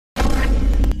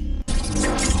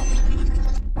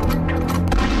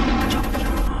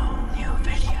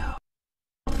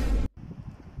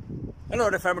Hello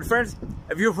there, family friends.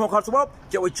 If you're from across the world,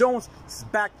 JoeyDrones is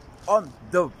back on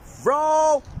the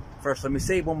road. First, let me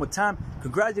say one more time,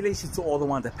 congratulations to all the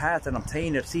ones that passed and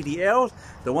obtained their CDLs,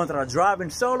 the ones that are driving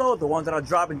solo, the ones that are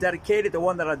driving dedicated, the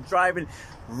ones that are driving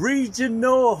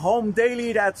regional, home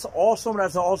daily. That's awesome.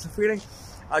 That's an awesome feeling.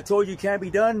 I told you it can't be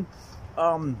done.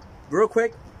 Real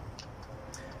quick,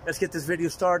 let's get this video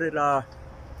started. I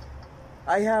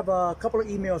have a couple of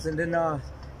emails, and then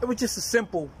it was just a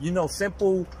simple,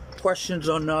 simple questions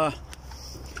on the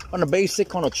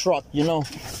basic on a truck.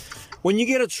 When you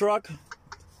get a truck,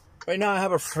 right now I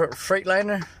have a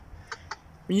Freightliner.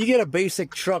 When you get a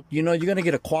basic truck, you're gonna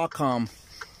get a Qualcomm.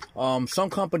 Some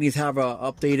companies have a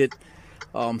updated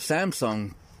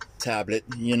Samsung tablet.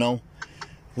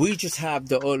 We just have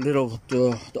the old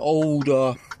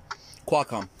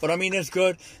Qualcomm, but I mean, it's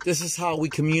good. This is how we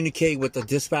communicate with the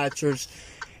dispatchers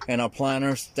and our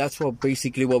planners. That's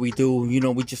basically what we do.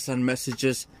 We just send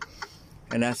messages,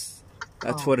 and that's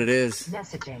what it is.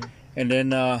 Messaging. And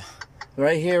then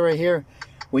right here,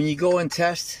 when you go and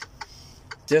test,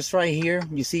 this right here,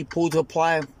 you see pull to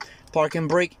apply parking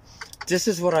brake. This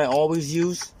is what I always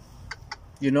use.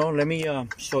 Let me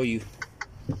show you.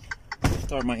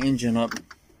 Start my engine up.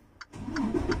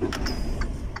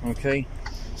 Okay.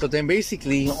 So then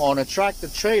basically on a tractor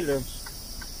trailer,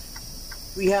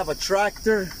 we have a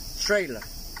tractor trailer.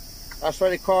 That's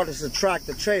why they call this a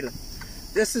tractor trailer.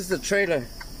 This is the trailer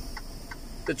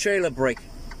brake.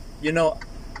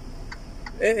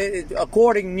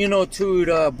 According to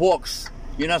the books,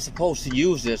 you're not supposed to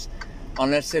use this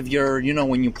unless if you're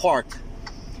when you parked.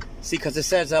 See, because it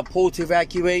says pull to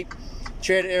evacuate,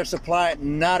 trailer air supply,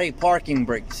 not a parking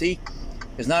brake. See,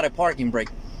 it's not a parking brake,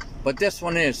 but this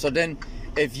one is. So then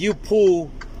if you pull,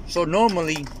 so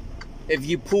normally if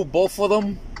you pull both of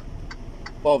them,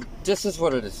 well, this is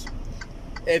what it is.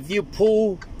 If you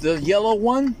pull the yellow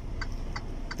one,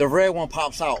 the red one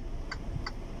pops out.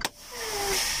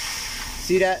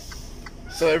 See that?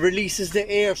 So it releases the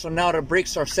air, so now the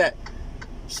brakes are set.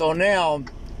 So now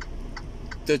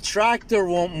the tractor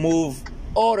won't move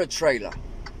or the trailer.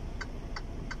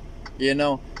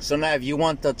 So now if you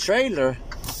want the trailer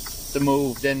to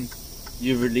move, then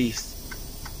you release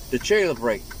the trailer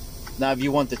brake. Now if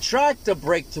you want the tractor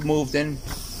brake to move, then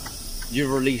you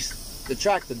release the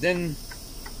tractor. Then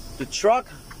the truck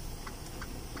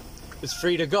is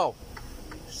free to go.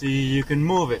 See, you can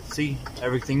move it. See,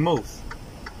 everything moves.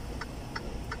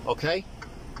 Okay?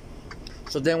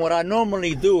 So then what I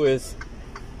normally do is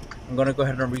I'm gonna go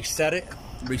ahead and reset it.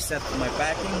 Reset my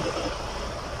backing.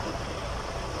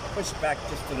 Push back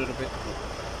just a little bit.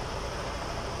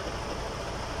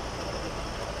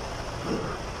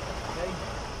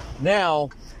 Now,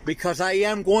 because I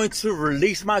am going to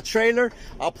release my trailer,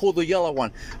 I'll pull the yellow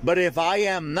one. But if I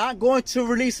am not going to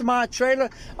release my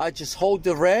trailer, I just hold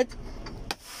the red,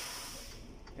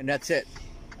 and that's it.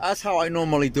 That's how I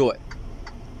normally do it,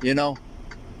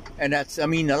 And that's, I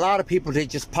mean, a lot of people, they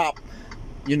just pop,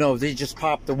 they just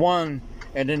pop the one,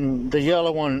 and then the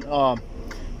yellow one,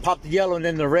 pop the yellow, and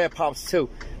then the red pops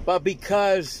too. But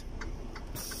because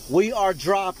we are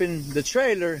dropping the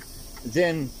trailer,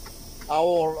 then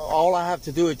all I have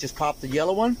to do is just pop the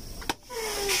yellow one,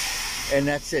 and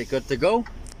that's it. Good to go.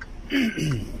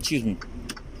 Excuse me.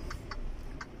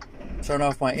 Turn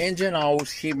off my engine. I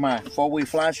always keep my four-way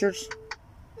flashers.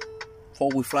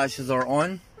 Four-way flashers are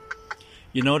on.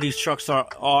 These trucks are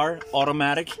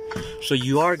automatic, so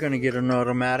you are gonna get an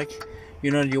automatic.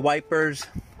 Your wipers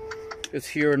is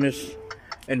here in this,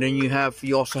 and then you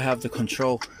also have the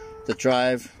control, the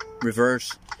drive,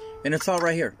 reverse, and it's all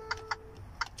right here.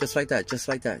 Just like that,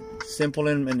 simple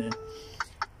and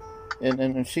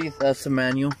see, that's the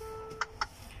manual.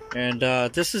 And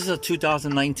this is a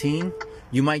 2019.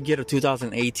 You might get a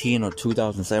 2018 or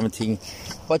 2017,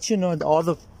 but all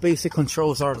the basic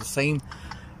controls are the same.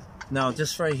 Now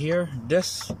this right here,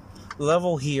 this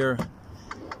level here,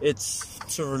 it's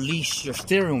to release your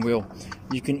steering wheel.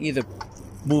 You can either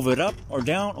move it up or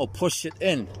down, or push it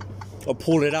in, or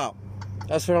pull it out.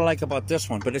 That's what I like about this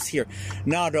one, but it's here.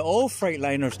 Now the old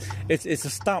Freightliners, it's a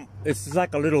stomp. It's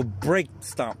like a little brake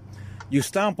stomp. You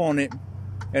stomp on it,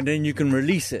 and then you can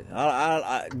release it. It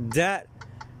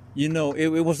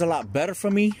was a lot better for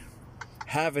me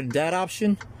having that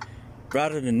option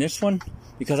rather than this one,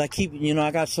 because I keep,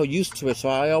 I got so used to it, so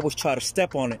I always try to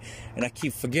step on it, and I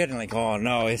keep forgetting, like, oh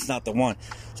no, it's not the one.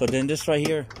 So then this right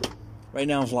here, right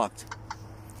now is locked.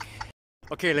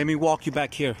 Okay, let me walk you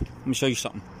back here. Let me show you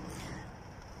something.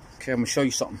 Okay, I'm gonna show you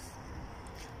something.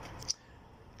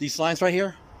 These lines right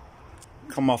here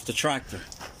come off the tractor.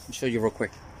 Let me show you real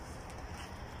quick.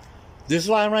 This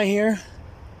line right here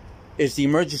is the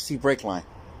emergency brake line.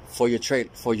 for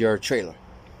your trailer.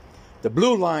 The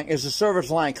blue line is the service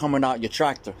line coming out your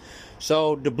tractor.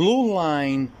 So the blue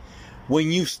line,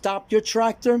 when you stop your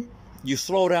tractor, you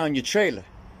slow down your trailer.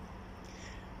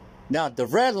 Now the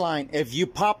red line, if you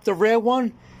pop the red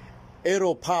one,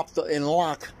 it'll pop and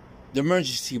lock the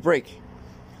emergency brake.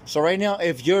 So right now,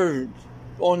 if you're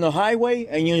on the highway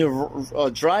and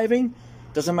you're driving,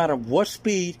 doesn't matter what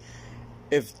speed,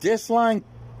 if this line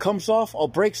comes off or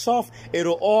breaks off,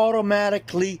 it'll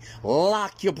automatically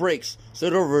lock your brakes. So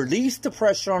it'll release the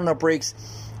pressure on the brakes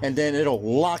and then it'll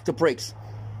lock the brakes.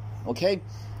 Okay?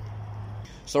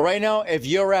 So right now, if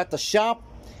you're at the shop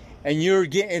and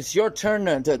it's your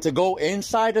turn to go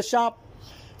inside the shop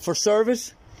for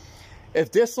service,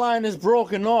 if this line is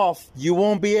broken off, you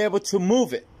won't be able to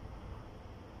move it.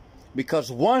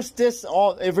 Because once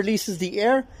it releases the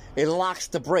air, it locks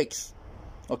the brakes.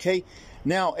 Okay?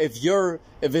 Now, if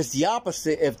it's the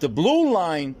opposite, if the blue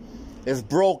line is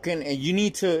broken and you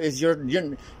need to, is your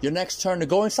next turn to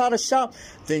go inside the shop,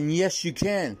 then yes, you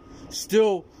can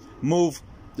still move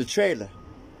the trailer.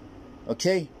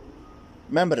 Okay?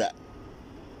 Remember that.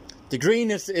 The green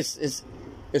is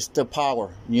the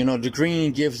power. You know, the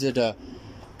green gives it the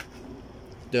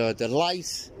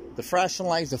lights, the flashing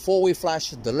lights, the four-way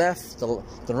flashes, the left,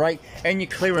 the right, and your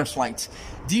clearance lights.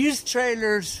 These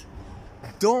trailers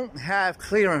don't have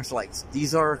clearance lights.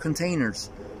 These are containers.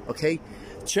 Okay?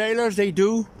 Trailers, they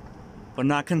do, but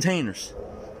not containers.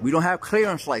 We don't have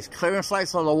clearance lights. Clearance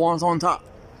lights are the ones on top.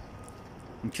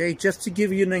 Okay? Just to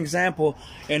give you an example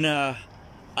and an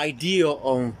idea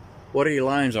on what your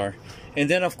lines are. And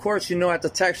then, of course, you know, at the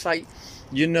tech site,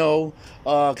 you know,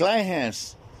 glide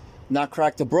hands, not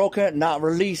cracked or broken, not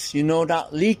released, you know,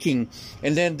 not leaking.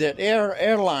 And then the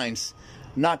air lines,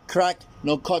 not cracked,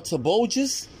 no cuts or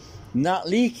bulges, not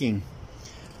leaking.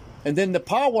 And then the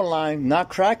power line, not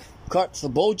cracked, cuts or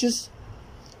bulges.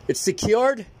 It's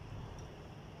secured,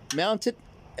 mounted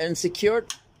and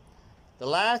secured. The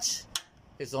latch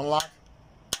is on lock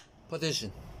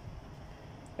position.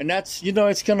 And that's, you know,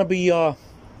 it's gonna be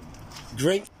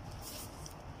great.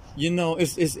 You know,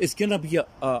 it's gonna be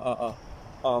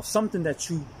something that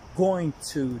you going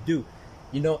to do.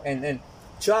 You know, and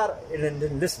try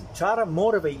to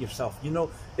motivate yourself. You know,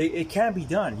 it can be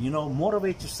done. You know,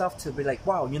 motivate yourself to be like,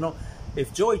 wow, you know,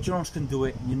 if JoeyDrones can do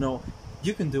it, you know,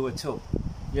 you can do it too.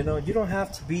 You know, you don't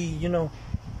have to be, you know,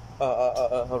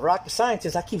 a rocket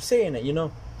scientist. I keep saying it, you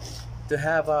know, to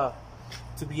have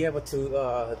to be able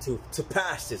to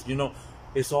pass this. You know,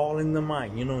 it's all in the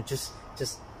mind. You know, just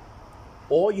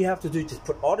all you have to do is just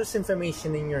put all this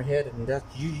information in your head, and that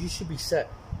you should be set.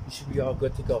 You should be all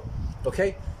good to go.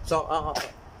 Okay, so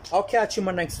I'll catch you in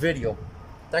my next video.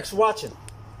 Thanks for watching.